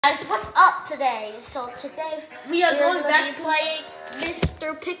Guys, what's up today? So today we are going to be playing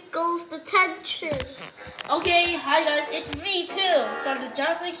Mr. Pickle's Detention. Okay, hi guys, it's me too from the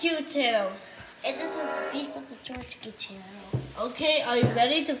Johnson Q channel. And this is me from the George Q channel. Okay, are you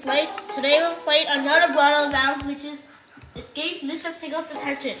ready to play? Today we'll play another battle round, which is Escape Mr. Pickle's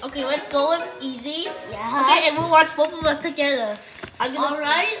Detention. Okay, let's go with easy. Yeah. Okay, and we'll watch both of us together.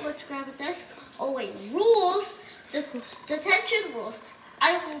 Alright, let's grab this. Oh wait, rules. The detention rules.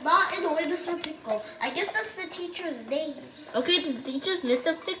 I will not annoy Mr. Pickle. I guess that's the teacher's name. Okay, the teacher's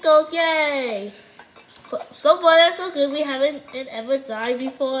Mr. Pickles, yay! So far, that's so good. We haven't ever died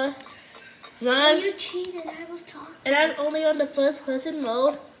before. Oh, you cheated. I was talking. And I'm only on the first person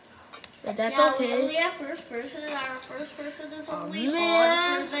mode. But that's okay. Yeah, we only have first person, and our first person is only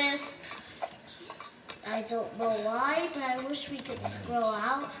on for this. I don't know why, but I wish we could scroll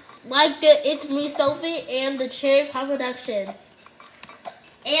out. Like the It's Me Sophie and the Cherry Pop Productions.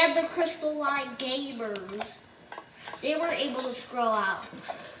 And the Crystal Line Gamers. They were able to scroll out.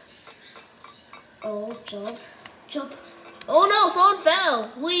 Oh, jump. Jump. Oh no, someone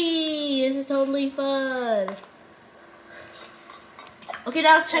fell. Whee! This is totally fun. Okay,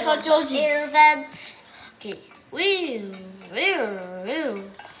 now let's check out Joji. Air vents. Okay. Woo. Woo.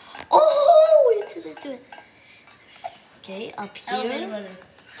 Oh, we didn't do it. Okay, up here.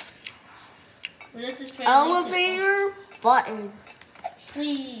 Elevator button.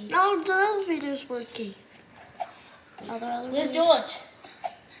 Whee. No, the elevator's working. Where's George?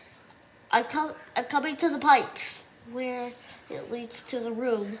 I'm coming to the pipes where it leads to the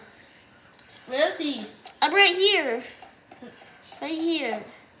room. Where is he? I'm right here. Right here.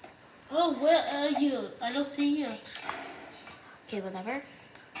 Oh, where are you? I don't see you. Okay, whatever.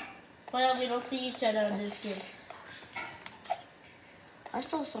 Well, we don't see each other in this game. I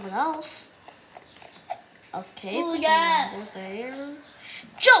saw someone else. Okay. Oh, yes. There.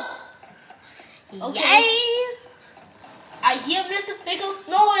 Jump! Okay. Yay! I hear Mr. Pickle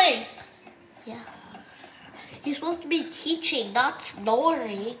snoring. Yeah. He's supposed to be teaching, not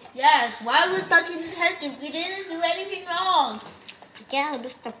snoring. Yes, why are we stuck in detention? We didn't do anything wrong. Yeah,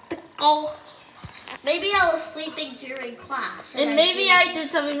 Mr. Pickle. Maybe I was sleeping during class. And maybe I did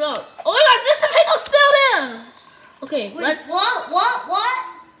something wrong. Oh my God, Mr. Pickle's still there. Okay, wait, let's... What?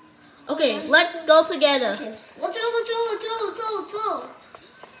 Okay, let's go together. Okay. Let's go.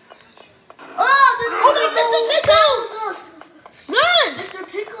 Oh, Mr. Pickles! Run! Mr.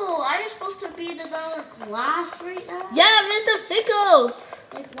 Pickle, are you supposed to be in another class right now? Yeah, Mr. Pickles.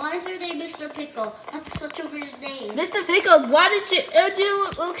 Like, why is your name Mr. Pickle? That's such a weird name. Mr. Pickles, why did you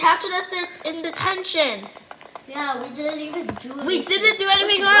capture us in detention? Yeah, we didn't even do anything. We didn't do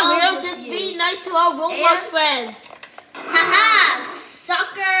anything wrong. We were just being nice to our Roblox friends. Haha,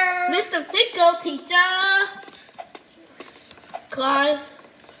 sucker! Mr. Pickle, teacher. Climb.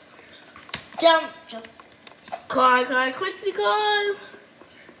 Jump. Climb, quickly climb.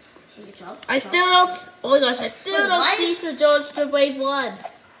 I still don't. Oh my gosh, I still don't see Sir George the Brave One.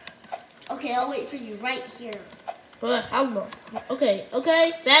 Okay, I'll wait for you right here. For how long? Okay.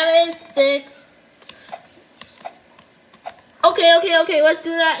 7, 6. Okay. Let's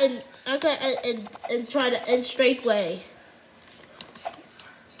do that and try to in straight way.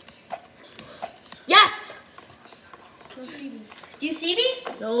 Yes. Don't see me. Do you see me?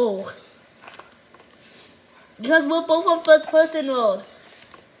 No. Because we're both on first person mode.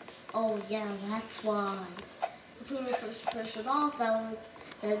 Oh yeah, that's why. If we were first person off,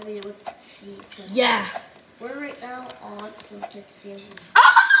 then we would see each other. Yeah. We're right now on, so we can see everything.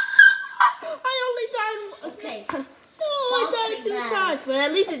 I only died. Okay. I died 2 times, but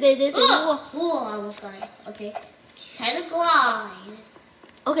at least it did this. Oh, I almost died. Okay. Time to glide.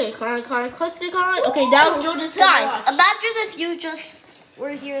 Okay, quickly climb. Okay, that was George's turn. Guys, imagine if you just were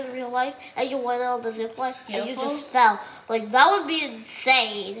here in real life and you went on the zip line and you just fell. Like, that would be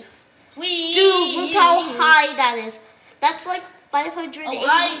insane. Dude, look how high that is. That's like 580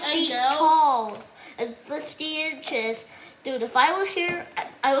 feet tall and 50 inches. Dude, if I was here,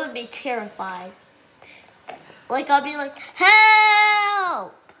 I would be terrified. Like, I'd be like,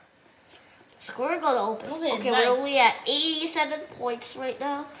 help! Score gonna open. Okay, we're only at 87 points right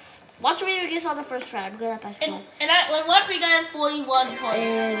now. Watch me get on the first try. I'm good at basketball. And watch me get 41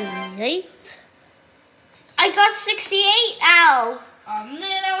 points. 88. I got 68 now. Oh man,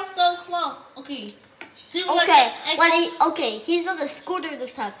 that was so close. Okay. He's on the scooter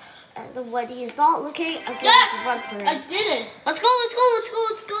this time. And when he's not looking, I'm going to run for him. I did it. Let's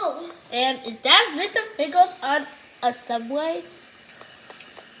go. And is that Mr. Pickles on a subway?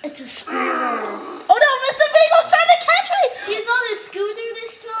 It's a scooter. Oh no, Mr. Pickles trying to catch me. He's on a scooter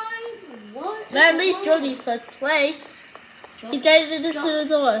this time? What? But at least Jordy's first place. He's getting into the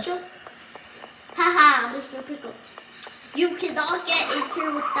door. Haha, Mr. Pickle. You cannot get in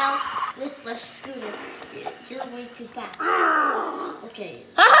here with the scooter. You're way too fast. Okay.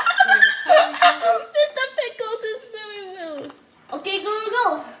 Mr. Pickles is very rude. Okay,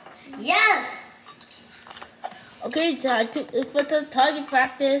 go. Yes. Okay, time for some target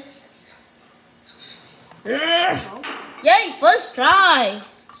practice. Yay, first try.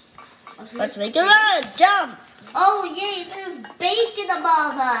 Okay. Let's make a run. Jump. Oh, yay, there's bacon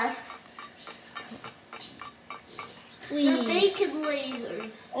above us. They're bacon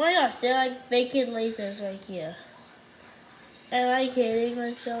lasers. Oh my gosh, they're like bacon lasers right here. Am I kidding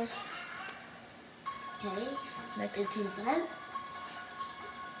myself? Okay. Next. Into bed.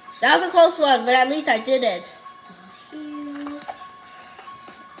 That was a close one, but at least I did it. Here.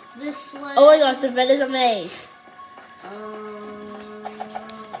 This one. Oh my gosh, the bed is a maze.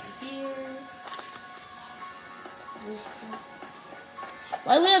 Here. This one.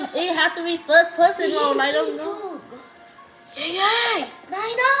 Why would it have to be first person mode? I don't know. Yay!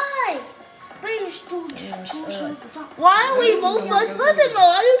 Nine. Why are we both first person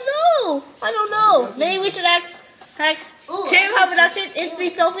mode? I don't know. Maybe we should ask Champ how production is be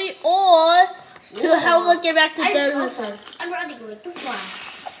Sophie or to help us get back to businesses. I'm running with the fly.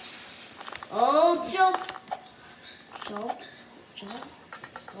 Oh, jump. Go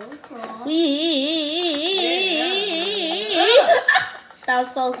across. That was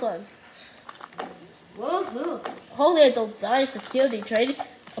a close one. Woohoo. Hopefully I don't die in security training.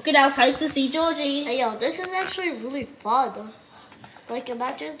 Okay, now it's time to see Georgie. Hey, yo, this is actually really fun. Like,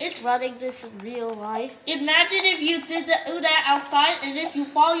 imagine running this in real life. Imagine if you did that outside, and if you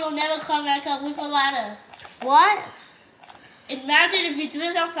fall, you'll never come back up with a ladder. What? Imagine if you do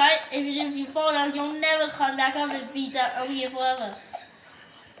this outside, and if you fall down, you'll never come back up and be down here forever.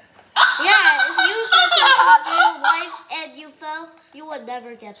 Yeah, if you did this in real life and you fell, you would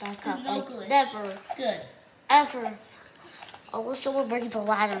never get back up. No like, glitch. Never. Good. Ever. Unless someone brings a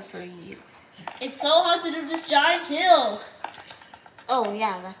ladder for you. It's so hard to do this giant hill. Oh,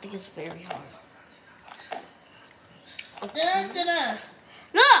 yeah, that thing is very hard. Okay.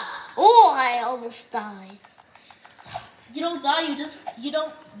 No! Oh, I almost died. You don't die, you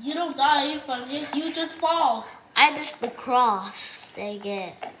don't die from it, you just fall. I missed the cross. Dang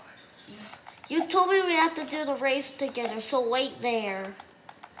it. You told me we have to do the race together, so wait there.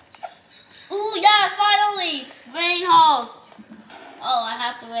 Ooh, yes, finally! Main halls. Oh, I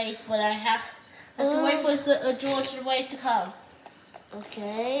have to wait, but I have to wait for George to wait to come.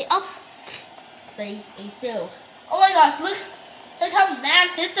 Okay, up. Stay still. Oh my gosh, look how mad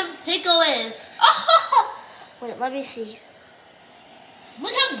Mr. Pickle is. Wait, let me see.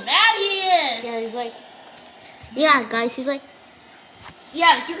 Look how mad he is. Yeah, he's like, yeah, guys, he's like,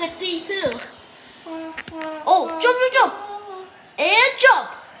 yeah, you can see too. Oh, jump. And jump.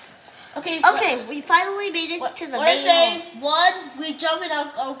 Okay, we finally made it to the main hall. One, we jump in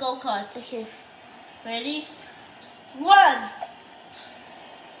our go-karts. Okay. Ready? One.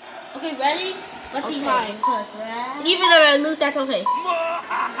 Okay, ready? Let's see mine first. Even if I lose, that's okay.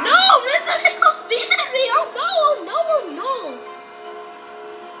 No, Mr. Pickle's beating me. Oh no.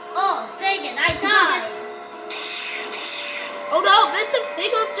 Oh, dang it, I died. Oh no, Mr.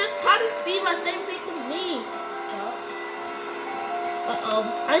 Pickle's just kind of beat my same thing to me. Uh-oh.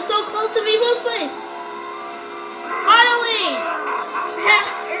 I'm so close to being first place. Finally!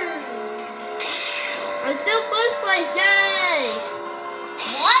 I'm still first place, yay!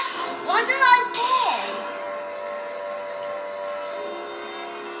 What? Why did I fall?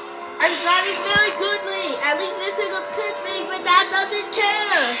 I'm driving very goodly. At least Mr. Pickles clipped me, but that doesn't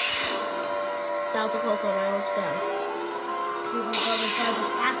care. That was a close one, I almost fell. We're going to drive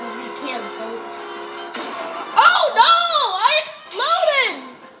as fast as we can, folks. Oh no! I exploded!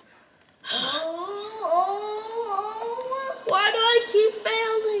 Why do I keep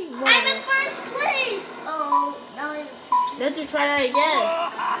failing? I'm in first place! Oh, now I'm in second. Let's just try that again.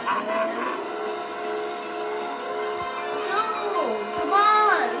 So, come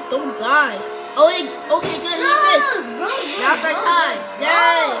on! Don't die. Oh, okay, good. No, You missed. Now it's our time.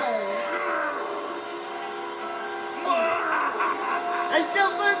 Yay! I'm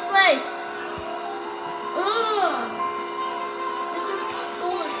still first place. Mr.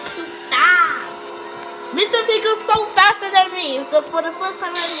 Pickle is too fast. Mr. Pickle's so faster than me, but for the first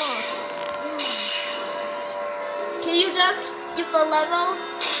time I lost. Can you just skip a level?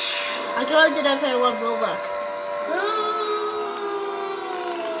 I can only do that if I want Robux.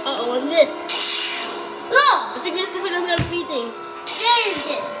 Uh-oh, I missed. No! I think Mr. Pickle's gonna beat me. Dang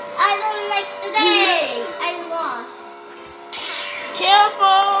it! I don't like today! I lost.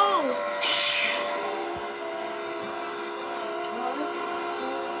 Careful!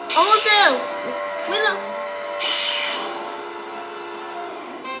 Almost there. Wait up.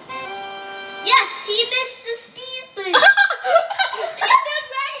 Yes, he missed the speed thing.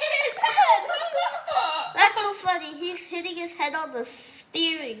 That's so funny. He's hitting his head on the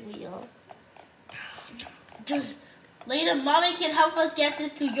steering wheel. Dude, later, mommy can help us get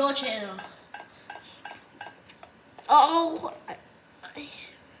this to your channel. Oh,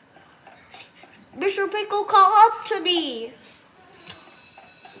 Mr. Pickle, call up to me.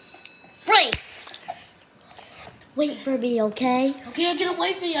 Wait for me, okay? Okay, I'm gonna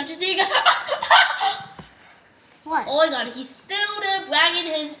wait for you. I just need to What? Oh my god, he's still there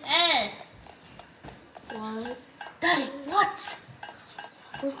wagging his head. What? Daddy, what?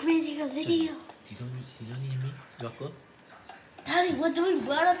 We're creating a video. You don't need me? You are good? Daddy, we're doing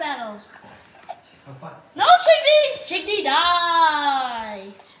water battles. Have fun. No, Chickney! Chickney,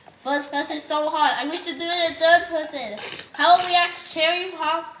 die! First person is so hard. I wish to do it in third person. How will we ask Cherry,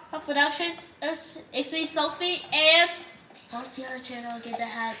 how Productions, XP Sophie, and what's the other channel get the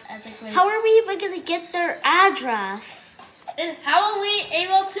hat at the grade? How are we even gonna get their address? And how are we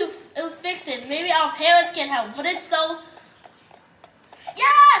able to fix this? Maybe our parents can help, but it's so...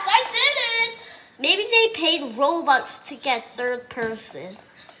 Yes, I did it! Maybe they paid Robux to get third person.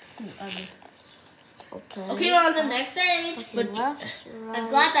 Okay. Okay, we're on the next stage. Okay, But left, right. I'm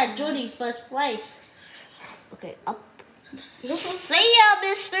glad that Judy's first place. Okay, up. See ya,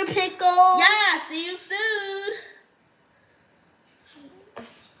 Mr. Pickle. Yeah, see you soon.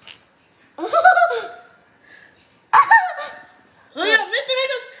 Oh yeah, Mr.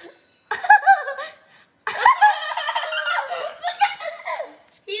 Pickles.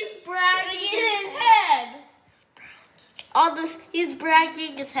 He's bragging his head. on this. He's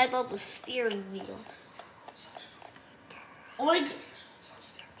bragging his head on the steering wheel. Oh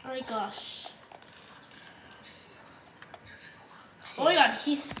my gosh. Oh my god,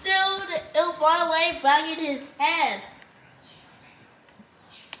 he's still far away bragging his head.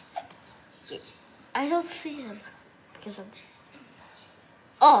 I don't see him because I'm.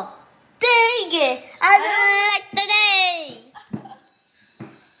 Oh, dang it! I like today.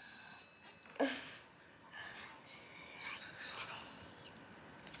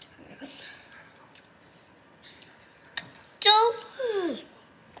 Jump!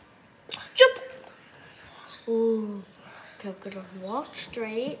 Jump! Ooh. I'm gonna walk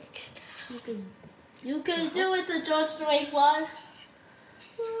straight. You can do it, to George Straight one.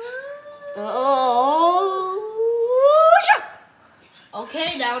 Oh!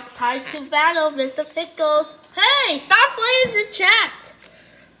 Okay, now it's time to battle Mr. Pickles. Hey, stop playing the chat.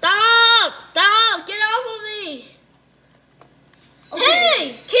 Stop! Stop! Get off of me. Okay.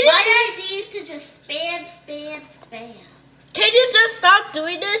 Hey, can you? My idea is to just spam. Can you just stop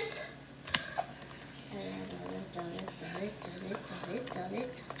doing this?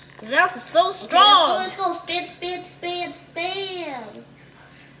 Your mouse is so strong. Okay, let's go. Spam.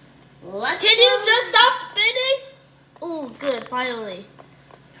 Let's Can go. you just stop spinning? Oh, good. Finally.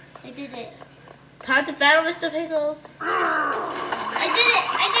 I did it. Time to battle Mr. Pickles. I did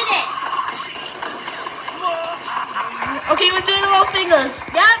it. Okay, we're doing the little fingers.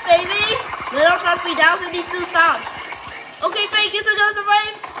 Yeah, baby. Little trust me down, so these two stop. Okay, thank you, Sir Joseph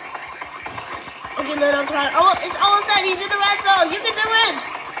Brave. Okay, little try. Oh, it's almost done. He's in the red zone. You can do it.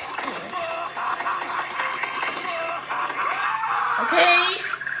 Okay.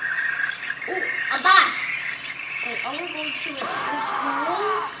 Ooh, a bus. Wait, are we going to a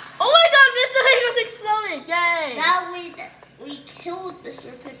school? Oh my god, Mr. Pickles exploded. Yay. Now we killed Mr.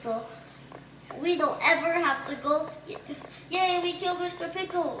 Pickle. We don't ever have to go. Yay, we killed Mr.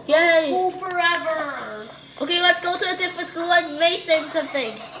 Pickle. Yay. School forever. Okay, let's go to a different school like Mason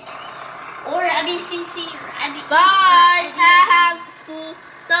something. Or MECC. Bye. Have school.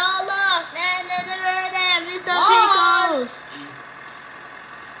 So long. Mr. Pickles.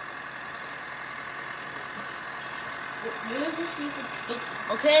 Where does this even take?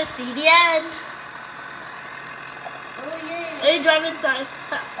 Okay, see the end. Oh yeah. Hey, drive inside.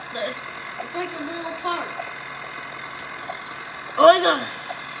 It's like a little park. Oh my god.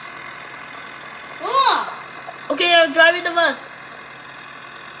 Oh! Okay, I'm driving the bus.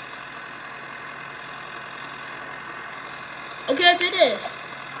 Okay, I did it.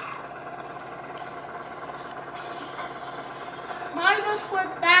 Mine just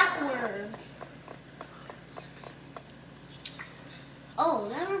went backwards. Oh,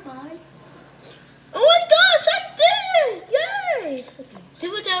 never mind. Oh my gosh, I did it! Yay!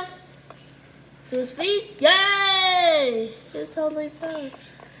 Super jump. To speed. Yay! It's totally fun.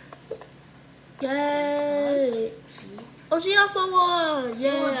 Yay! Oh, she also won!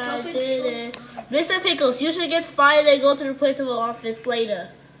 Yeah, I did it. Mr. Pickles, you should get fired and go to the principal office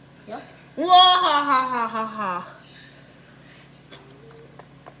later. Yep. Whoa, ha, ha, ha, ha, ha.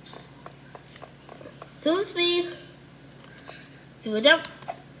 Super speed. Do a jump.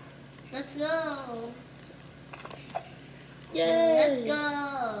 Let's go. Yay. Let's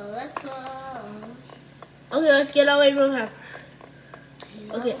go. Let's go. Okay, let's get away from her.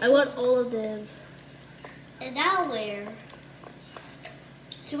 Okay, I want all of them. And now where?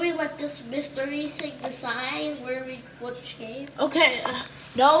 Should we let this mystery thing decide which game? Okay,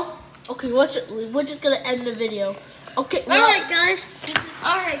 no. Okay, we're just gonna end the video. Okay. Alright, guys.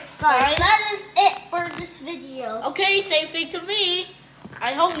 Alright, guys. That is it for this video. Okay, same thing to me.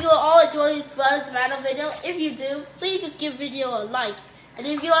 I hope you all enjoy this Brothers Battle video. If you do, please just give video a like. And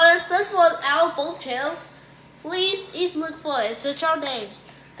if you want to search for our both channels, please look for it. Search our names.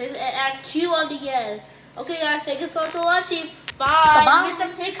 And add Q on the end. Okay, guys, thank you so much for watching. Bye. Bye-bye.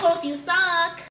 Mr. Pickles, you suck.